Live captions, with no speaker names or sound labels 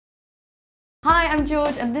Hi, I'm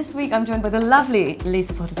George, and this week I'm joined by the lovely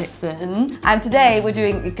Lisa Potter-Dixon, and today we're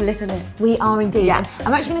doing a glitter lip. We are indeed. Yeah.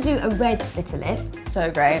 I'm actually going to do a red glitter lip.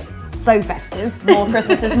 So great. So festive. More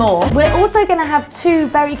Christmas is more. We're also going to have two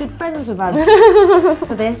very good friends with us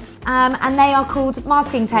for this, and they are called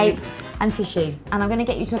masking tape and tissue. And I'm going to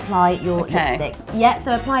get you to apply your lipstick. Yeah,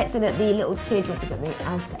 so apply it so that the little teardrop is at the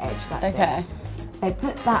outer edge. That's Okay. it. So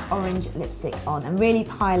put that orange lipstick on and really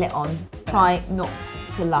pile it on. Try not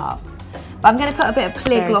to laugh. But I'm going to put a bit of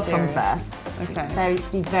clear gloss on first. Okay.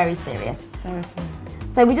 Be very serious.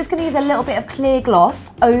 So we're just going to use a little bit of clear gloss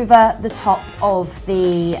over the top of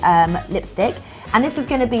the lipstick. And this is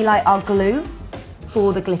going to be like our glue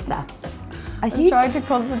for the glitter. I'm trying to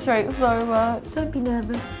concentrate so much. Don't be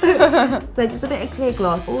nervous. So just a bit of clear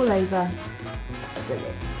gloss all over the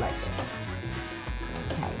lips like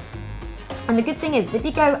this. Okay. And the good thing is, if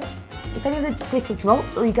any of the glitter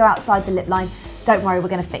drops or you go outside the lip line, don't worry, we're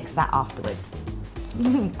going to fix that afterwards.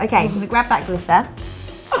 Okay, I'm going to grab that glitter.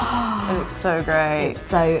 It looks so great. It's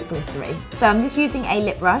so glittery. So I'm just using a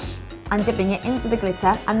lip brush and dipping it into the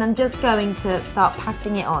glitter, and I'm just going to start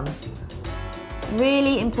patting it on.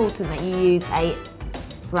 Really important that you use a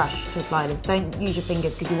brush to apply this. Don't use your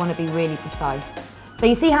fingers because you want to be really precise. So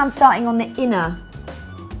you see how I'm starting on the inner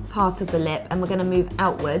part of the lip and we're going to move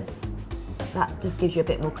outwards. That just gives you a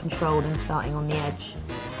bit more control than starting on the edge.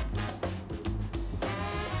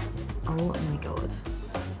 Oh my god.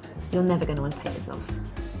 You're never going to want to take this off.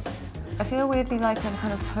 I feel weirdly like I'm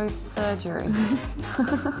kind of post-surgery.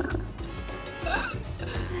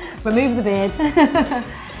 Remove the beard.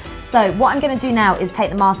 So what I'm going to do now is take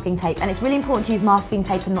the masking tape, and it's really important to use masking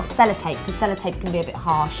tape and not sellotape, because sellotape can be a bit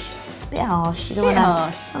harsh. You don't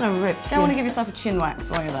want to rip. Don't want to give yourself a chin wax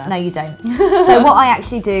while you're there. No, you don't. So what I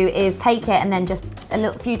actually do is take it and then just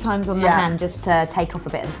a few times on the hand just to take off a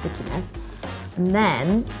bit of the stickiness. And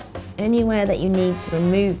then anywhere that you need to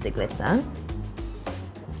remove the glitter.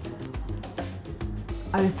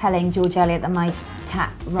 I was telling George earlier that my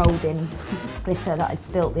cat rolled in glitter that I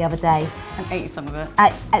spilt the other day. And ate some of it.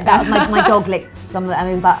 That was my dog licked some of it, and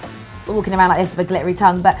he was like walking around like this with a glittery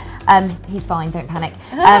tongue, but he's fine, don't panic.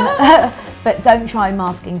 But don't try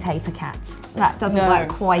masking tape a cat. That doesn't work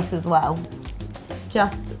quite as well.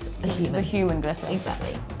 Just a human. The human glitter.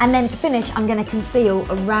 Exactly. And then to finish, I'm going to conceal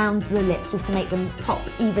around the lips just to make them pop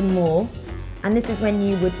even more. And this is when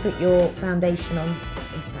you would put your foundation on,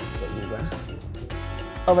 if that's what you were.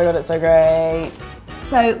 Oh my god, it's so great.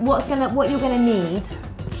 So what you're gonna need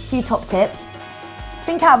for your top tips: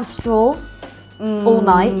 drink out of a straw all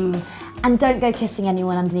night, and don't go kissing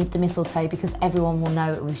anyone underneath the mistletoe because everyone will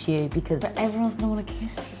know it was you. Because everyone's gonna want to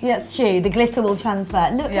kiss you. Yeah, that's true. The glitter will transfer.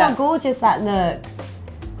 Look how gorgeous that looks.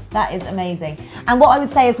 That is amazing. And what I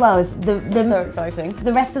would say as well is so exciting.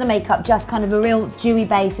 The rest of the makeup, just kind of a real dewy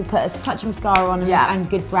base. We put a touch of mascara on and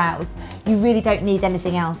good brows. You really don't need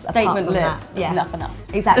anything else apart from that. Yeah. Nothing else.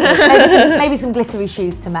 Exactly. maybe some glittery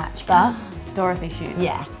shoes to match, but Dorothy shoes.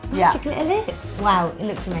 Yeah. Yeah. Glitter lip. Wow, it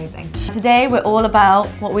looks amazing. Today we're all about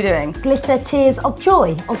what we're doing. Glitter tears of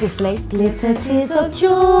joy, obviously. Glitter tears of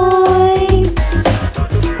joy.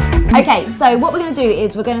 Okay, so what we're going to do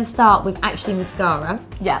is we're going to start with actually mascara.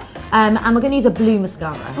 Yeah. And we're going to use a blue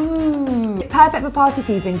mascara. Perfect for party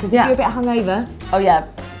season because if you're a bit hungover. Oh yeah.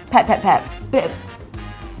 Pep. Bit of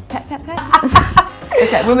pep.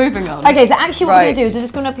 Okay, we're moving on. Okay, so actually what we're going to do is we're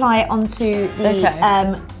just going to apply it onto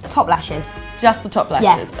the top lashes. Just the top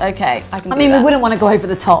lashes? Yeah. Okay, I can do that. I mean, we wouldn't want to go over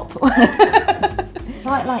the top.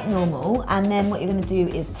 Quite like normal, and then what you're going to do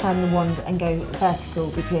is turn the wand and go vertical,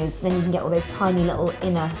 because then you can get all those tiny little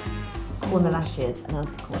inner corner lashes and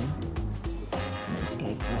outer corner. And just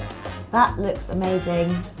go for it. That looks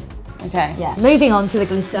amazing. Okay. Yeah. Moving on to the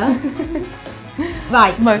glitter.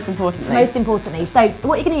 Right. Most importantly. So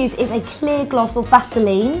what you're going to use is a clear gloss or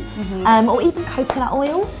Vaseline, or even coconut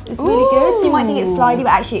oil. It's really good. You might think it's slidey,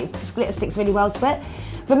 but actually this glitter sticks really well to it.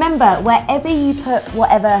 Remember, wherever you put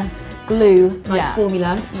whatever glue, like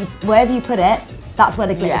formula, wherever you put it, that's where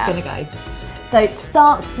the glitter's going to go. So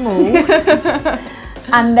start small,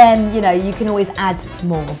 and then you can always add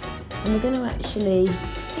more. And we're going to actually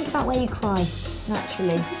think about where you cry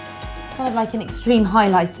naturally. It's kind of like an extreme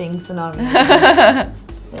highlighting scenario.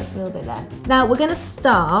 So it's a little bit there. Now we're going to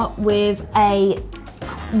start with a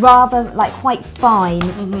rather quite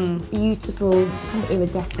fine, beautiful, kind of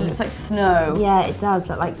iridescent. It looks like snow. Yeah, it does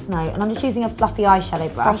look like snow. And I'm just using a fluffy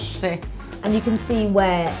eyeshadow brush. Frosty. And you can see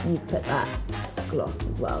where you put that gloss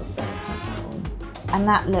as well. So pat that on. And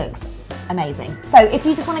that looks amazing. So if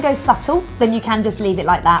you just want to go subtle, then you can just leave it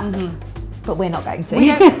like that. But we're not going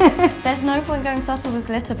to. There's no point going subtle with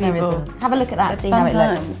glitter, people. There isn't. Have a look at that, see how it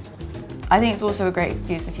looks. I think it's also a great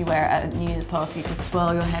excuse if you wear it at a New Year's party to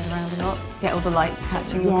swirl your head around a lot, get all the lights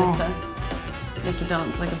catching your glitter. You have to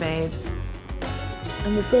dance like a babe.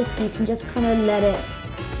 And with this, you can just kind of let it,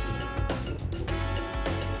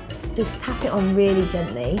 just tap it on really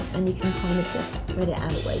gently, and you can kind of just spread it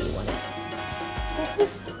out where you want it.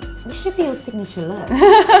 This should be your signature look.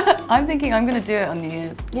 I'm thinking I'm going to do it on New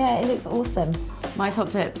Year's. Yeah, it looks awesome. My top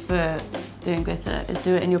tip for doing glitter is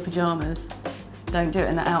do it in your pyjamas. Don't do it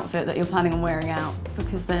in the outfit that you're planning on wearing out,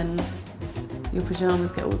 because then your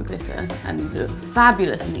pyjamas get all the glitter and these look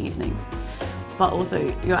fabulous in the evening. But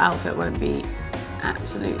also your outfit won't be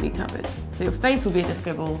absolutely covered. So your face will be a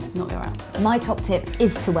disco ball, not your outfit. My top tip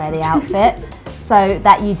is to wear the outfit so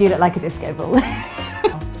that you do look like a disco ball.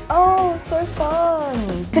 Oh, so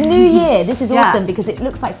fun! For New Year, this is awesome because it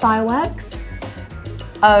looks like fireworks.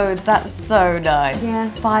 Oh, that's so nice. Yeah.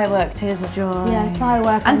 Firework, tears of joy. Yeah,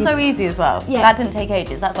 firework. And so easy as well. Yeah. That didn't take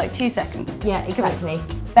ages, that's like 2 seconds. Yeah, exactly.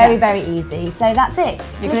 Very, very easy. So that's it.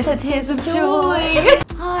 Your glitter tears of joy.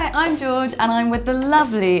 Hi, I'm George and I'm with the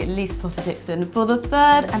lovely Lisa Potter-Dixon for the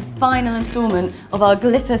third and final instalment of our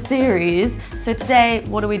glitter series. So today,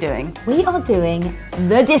 what are we doing? We are doing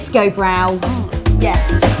the disco brow. Yes,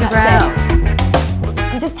 The brow.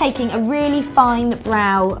 I'm just taking a really fine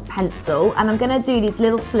brow pencil and I'm going to do these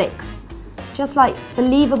little flicks. Just like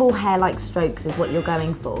believable hair-like strokes is what you're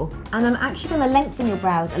going for. And I'm actually going to lengthen your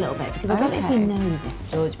brows a little bit because I don't know if you know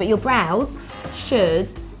this, George, but your brows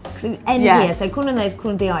should end here. So corner nose,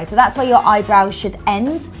 corner of the eye. So that's where your eyebrows should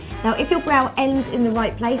end. Now, if your brow ends in the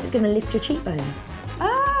right place, it's going to lift your cheekbones.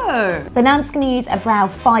 Oh. So now I'm just going to use a brow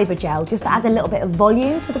fibre gel just to add a little bit of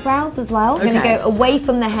volume to the brows as well. I'm going to go away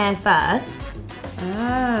from the hair first.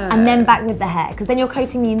 And then back with the hair, because then you're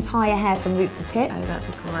coating the entire hair from root to tip. Oh, that's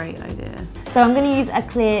a great idea. So I'm going to use a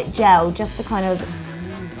clear gel just to kind of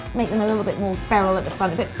make them a little bit more feral at the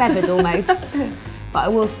front, a bit feathered almost. But I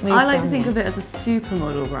will smooth I like down to think these. of it as a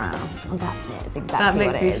supermodel brow. Oh, that's it. It's exactly That makes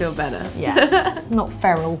what it me is. feel better. Yeah, not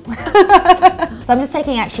feral. So I'm just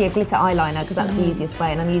taking actually a glitter eyeliner because that's the easiest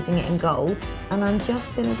way, and I'm using it in gold. And I'm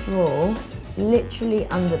just going to draw literally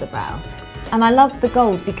under the brow. And I love the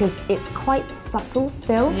gold because it's quite subtle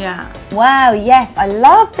still. Yeah. Wow, yes, I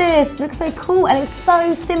love this. It looks so cool, and it's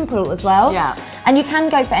so simple as well. Yeah. And you can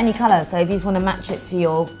go for any colour, so if you just want to match it to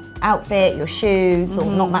your outfit, your shoes,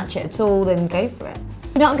 or not match it at all, then go for it.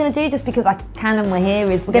 You know what I'm going to do, just because I can and we're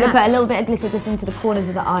here, is we're going to put a little bit of glitter just into the corners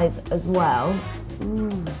of the eyes as well.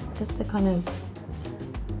 Just to kind of...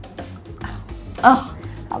 Oh,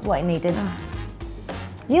 that's what I needed.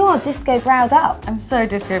 You are disco browed up. I'm so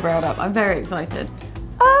disco browed up. I'm very excited.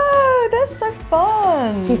 Oh, that's so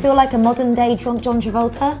fun. Do you feel like a modern day John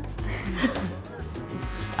Travolta?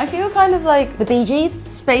 I feel kind of like The Bee Gees?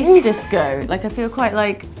 space disco. Like I feel quite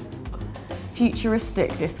like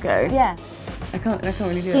futuristic disco. Yeah. I can't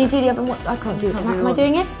really do it. Can you do the other one? I can't do it. Am I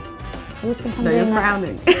doing it? I always think I'm No, doing you're that.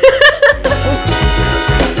 frowning.